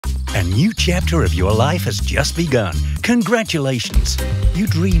A new chapter of your life has just begun. Congratulations! You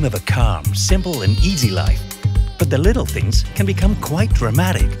dream of a calm, simple and easy life. But the little things can become quite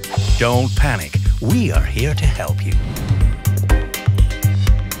dramatic. Don't panic. We are here to help you.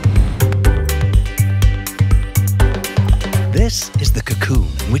 This is the cocoon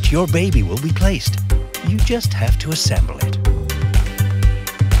in which your baby will be placed. You just have to assemble it.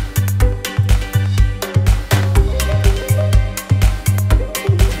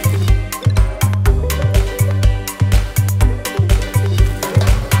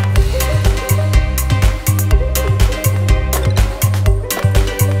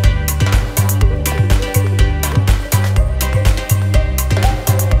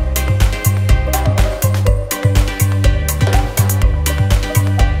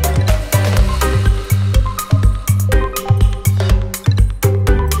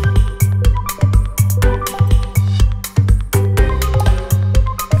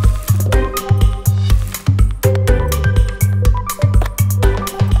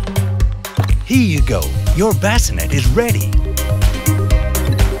 Here you go. Your bassinet is ready.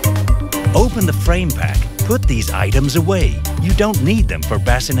 Open the frame pack. Put these items away. You don't need them for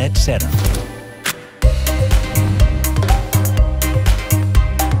bassinet setup.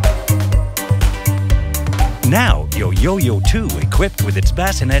 Now your YOYO² equipped with its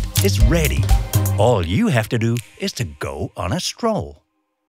bassinet is ready. All you have to do is to go on a stroll.